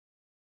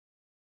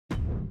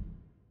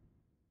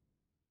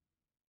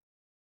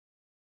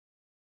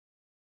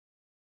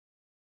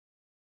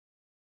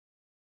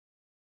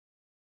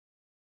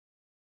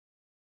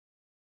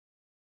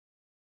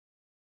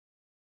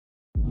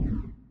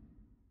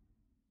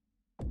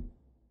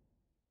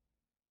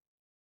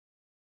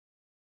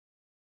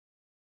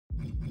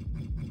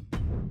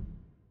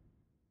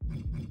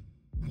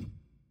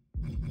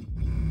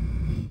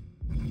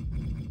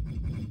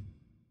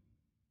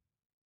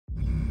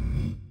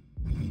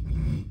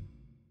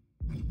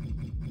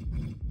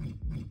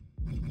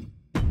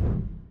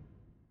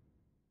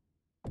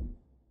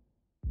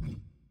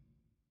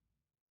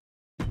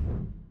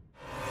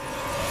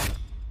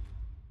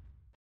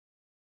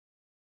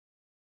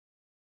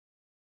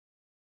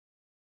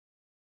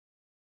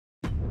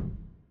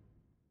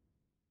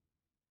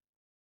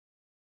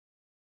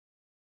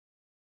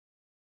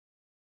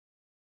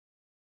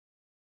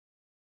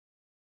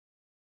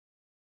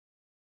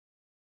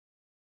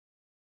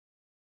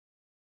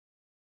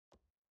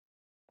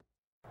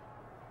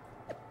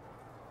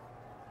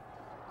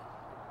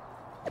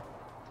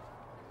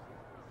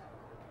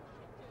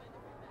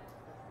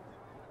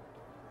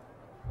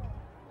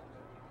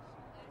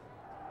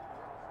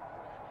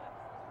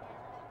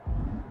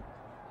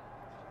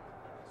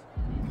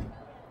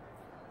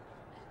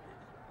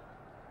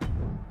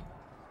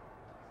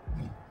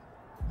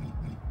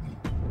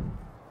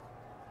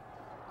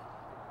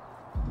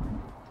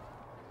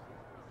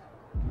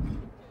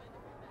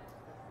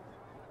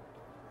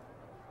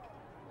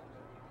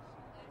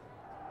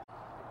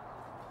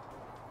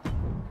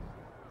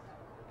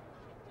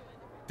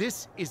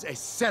This is a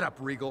setup,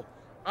 Regal.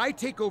 I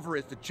take over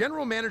as the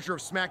general manager of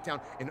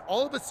SmackDown, and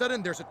all of a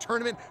sudden there's a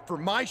tournament for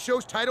my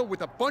show's title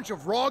with a bunch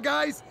of Raw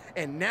guys,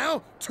 and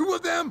now 2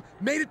 of them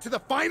made it to the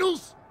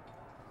finals?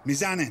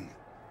 Mizanin,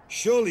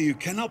 surely you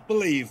cannot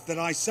believe that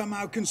I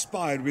somehow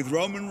conspired with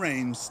Roman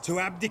Reigns to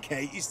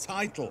abdicate his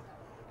title.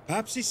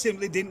 Perhaps he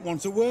simply didn't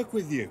want to work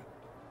with you.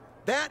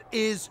 That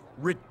is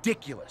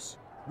ridiculous.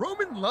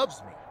 Roman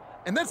loves me,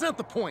 and that's not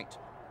the point.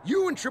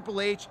 You and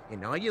Triple H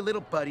and all your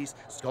little buddies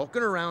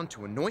skulking around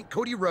to anoint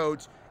Cody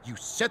Rhodes. You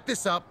set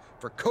this up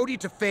for Cody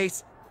to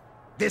face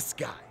this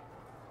guy.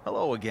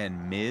 Hello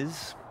again,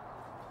 Miz.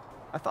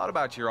 I thought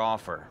about your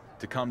offer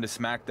to come to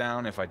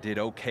SmackDown if I did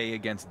okay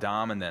against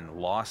Dom and then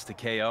lost to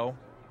KO.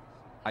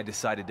 I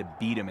decided to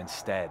beat him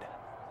instead.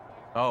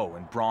 Oh,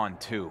 and Braun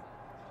too.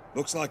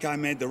 Looks like I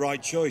made the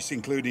right choice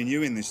including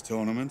you in this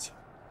tournament.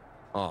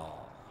 Oh,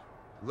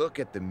 look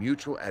at the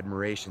Mutual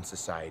Admiration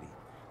Society.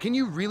 Can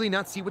you really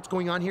not see what's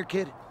going on here,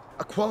 kid?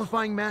 A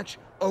qualifying match,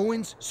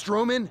 Owens,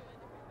 Strowman?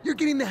 You're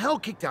getting the hell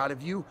kicked out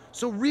of you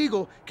so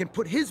Regal can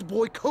put his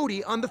boy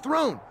Cody on the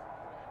throne.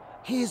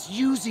 He is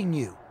using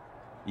you.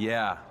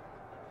 Yeah,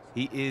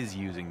 he is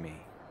using me.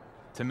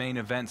 To main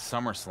event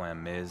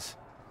SummerSlam, Miz.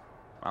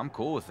 I'm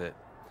cool with it.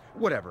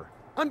 Whatever.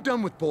 I'm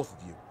done with both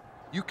of you.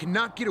 You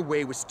cannot get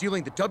away with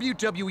stealing the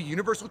WWE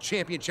Universal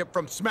Championship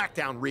from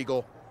SmackDown,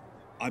 Regal.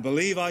 I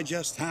believe I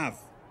just have.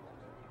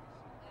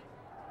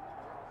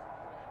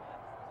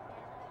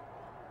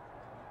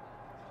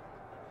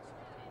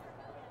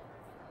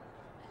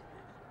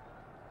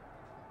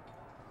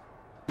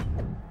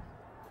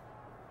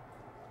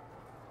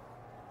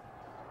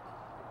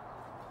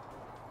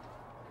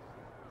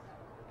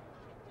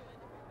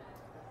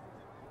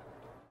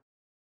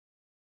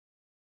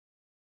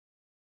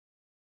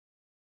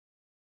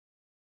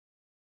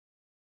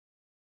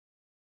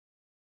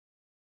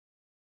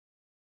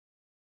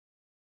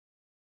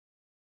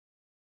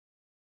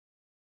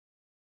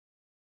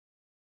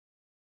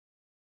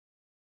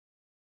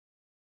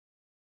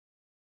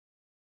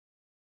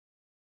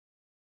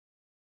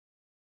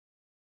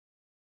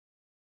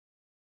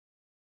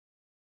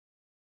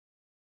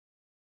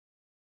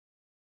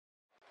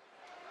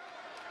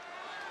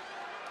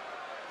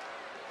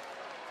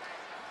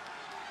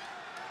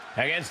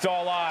 Against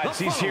all odds,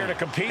 he's here to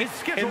compete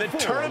in the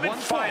tournament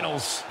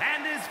finals.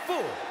 And is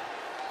for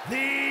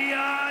the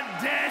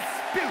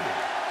undisputed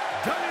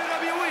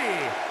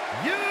WWE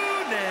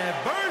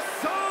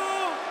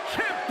Universal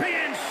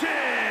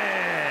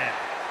Championship.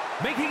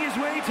 Making his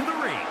way to the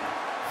ring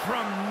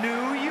from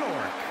New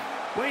York,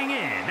 weighing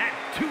in at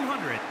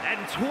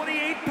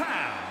 228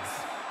 pounds,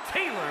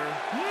 Taylor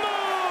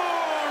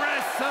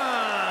Morrison.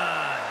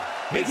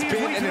 It's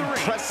been an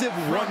impressive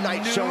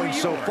one-night showing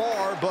so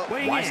far, but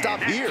why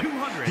stop here?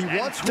 He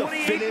wants to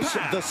finish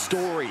the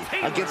story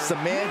against the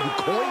man who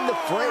coined the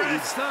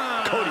phrase,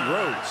 Cody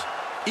Rhodes.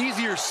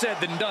 Easier said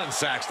than done,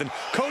 Saxton.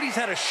 Cody's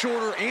had a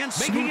shorter and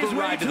smoother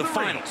ride to the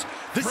finals.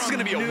 This is going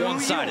to be a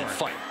one-sided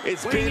fight.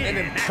 It's been an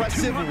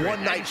impressive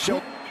one-night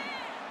show.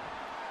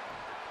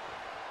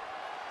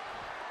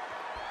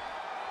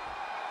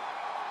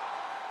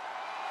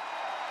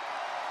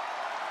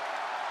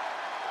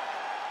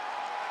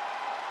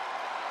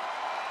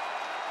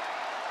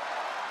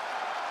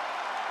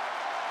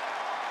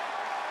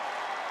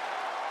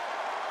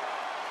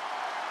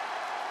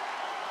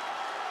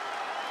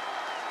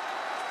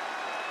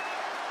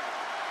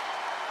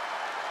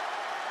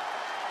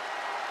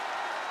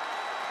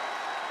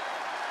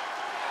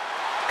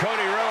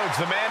 Cody Rhodes,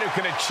 the man who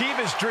can achieve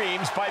his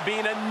dreams by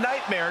being a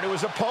nightmare to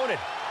his opponent.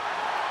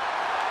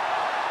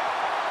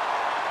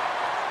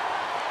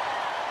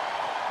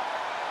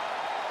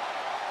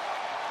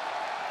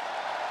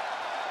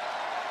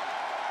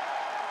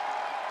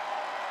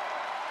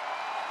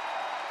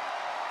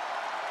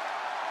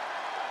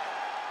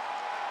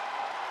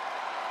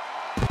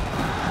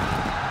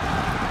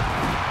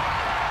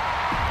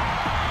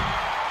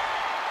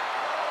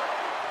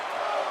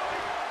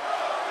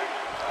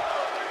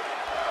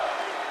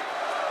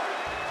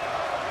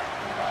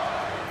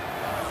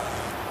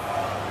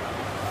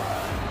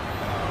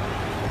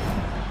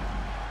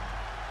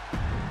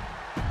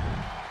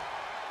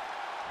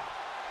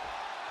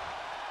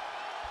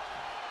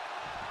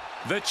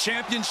 The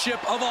championship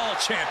of all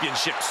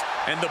championships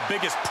and the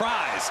biggest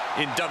prize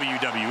in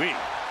WWE.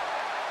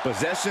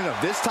 Possession of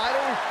this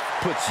title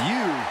puts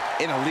you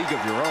in a league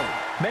of your own.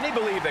 Many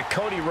believe that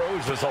Cody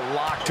Rhodes was a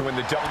lock to win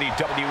the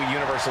WWE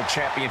Universal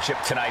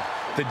Championship tonight.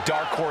 The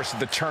dark horse of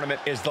the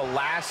tournament is the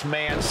last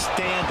man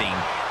standing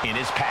in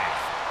his path.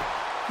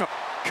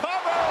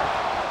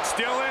 Cover!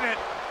 Still in it.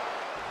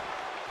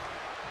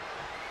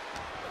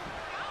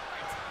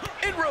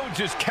 And Rhodes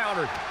is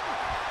countered.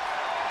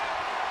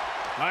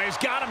 Oh, he's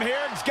got him here.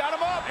 He's got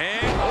him up. And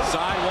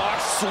sidewalk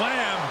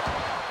slam.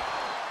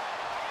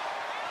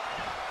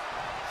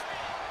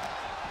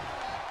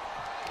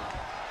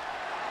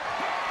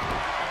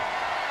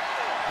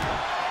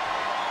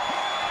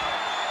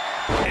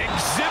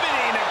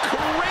 Exhibiting a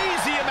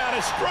crazy amount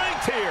of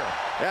strength here.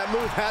 That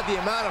move had the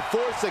amount of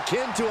force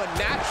akin to a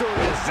natural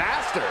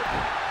disaster.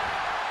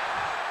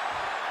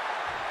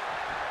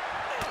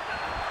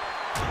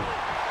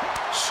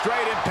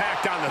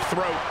 down the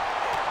throat.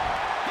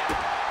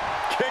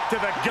 Kick to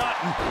the gut.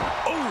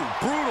 Oh,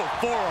 brutal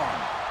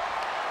forearm.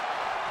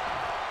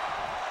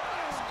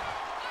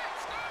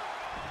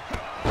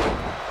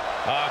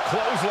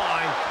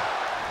 Clothesline.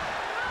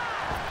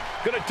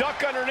 Gonna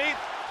duck underneath.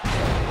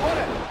 What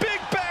a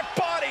big back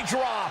body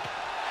drop.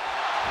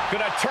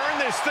 Gonna turn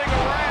this thing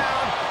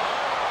around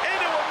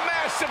into a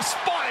massive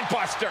spine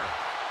buster.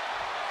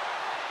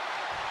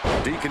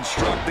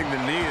 Deconstructing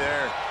the knee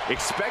there.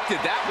 Expected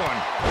that one.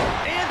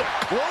 And a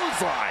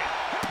clothesline.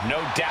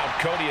 No doubt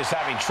Cody is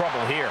having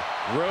trouble here.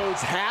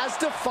 Rhodes has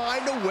to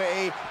find a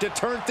way to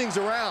turn things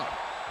around.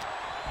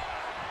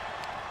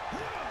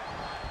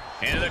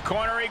 Into the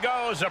corner he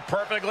goes, a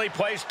perfectly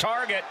placed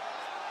target.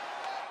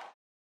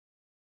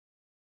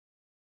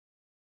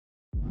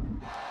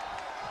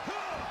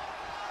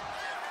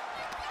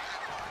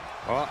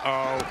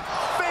 Uh-oh.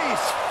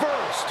 Face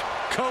first.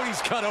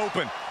 Cody's cut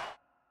open.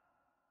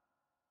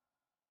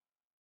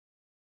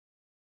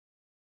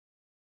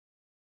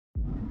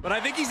 But I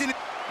think he's in it.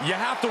 You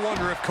have to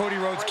wonder if Cody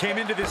Rhodes came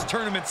into this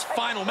tournament's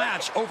final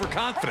match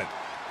overconfident.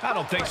 I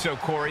don't think so,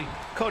 Corey.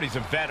 Cody's a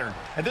veteran.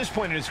 At this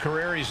point in his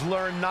career, he's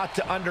learned not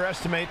to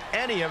underestimate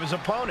any of his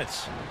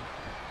opponents.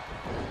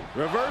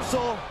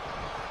 Reversal.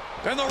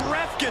 And the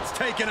ref gets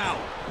taken out.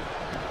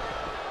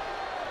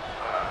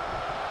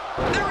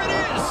 There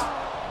it is!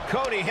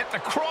 Cody hit the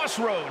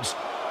crossroads.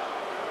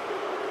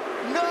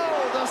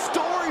 No, the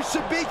story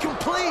should be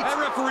complete. That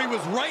referee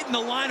was right in the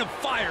line of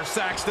fire,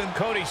 Saxton.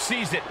 Cody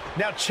sees it,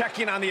 now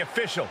checking on the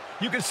official.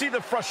 You can see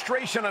the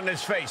frustration on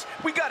his face.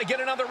 We got to get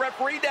another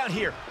referee down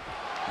here.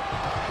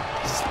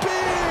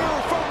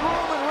 Spear from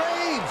Roman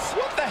Reigns.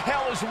 What the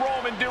hell is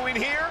Roman doing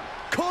here?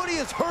 Cody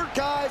is hurt,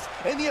 guys,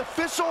 and the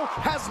official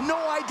has no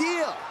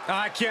idea.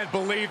 I can't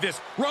believe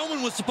this.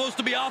 Roman was supposed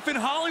to be off in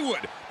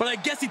Hollywood, but I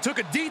guess he took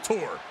a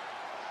detour.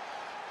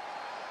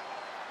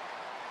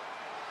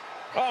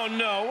 Oh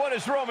no, what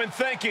is Roman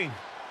thinking?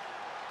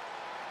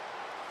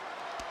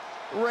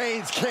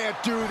 Reigns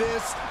can't do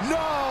this.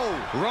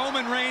 No!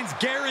 Roman Reigns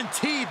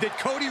guaranteed that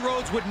Cody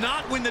Rhodes would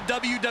not win the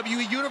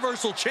WWE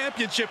Universal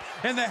Championship,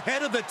 and the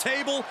head of the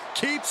table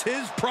keeps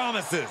his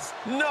promises.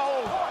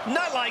 No,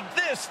 not like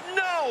this,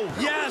 no!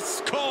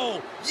 Yes,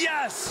 Cole,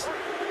 yes!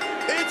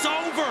 It's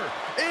over!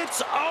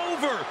 It's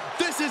over!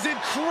 This is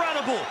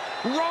incredible!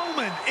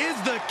 Roman is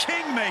the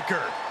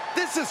kingmaker!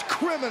 This is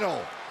criminal!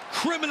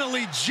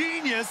 Criminally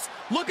genius!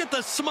 Look at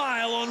the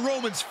smile on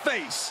Roman's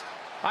face!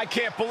 I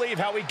can't believe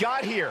how we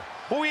got here.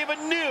 We have a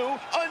new,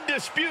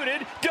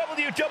 undisputed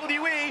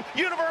WWE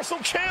Universal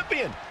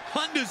Champion.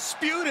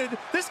 Undisputed?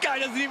 This guy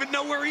doesn't even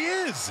know where he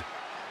is.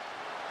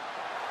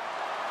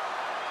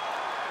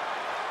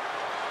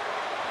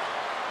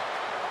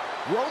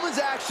 Roman's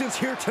actions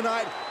here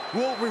tonight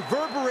will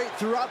reverberate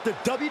throughout the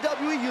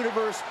WWE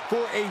Universe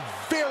for a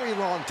very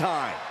long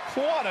time.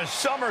 What a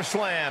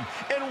SummerSlam,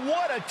 and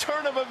what a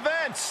turn of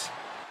events.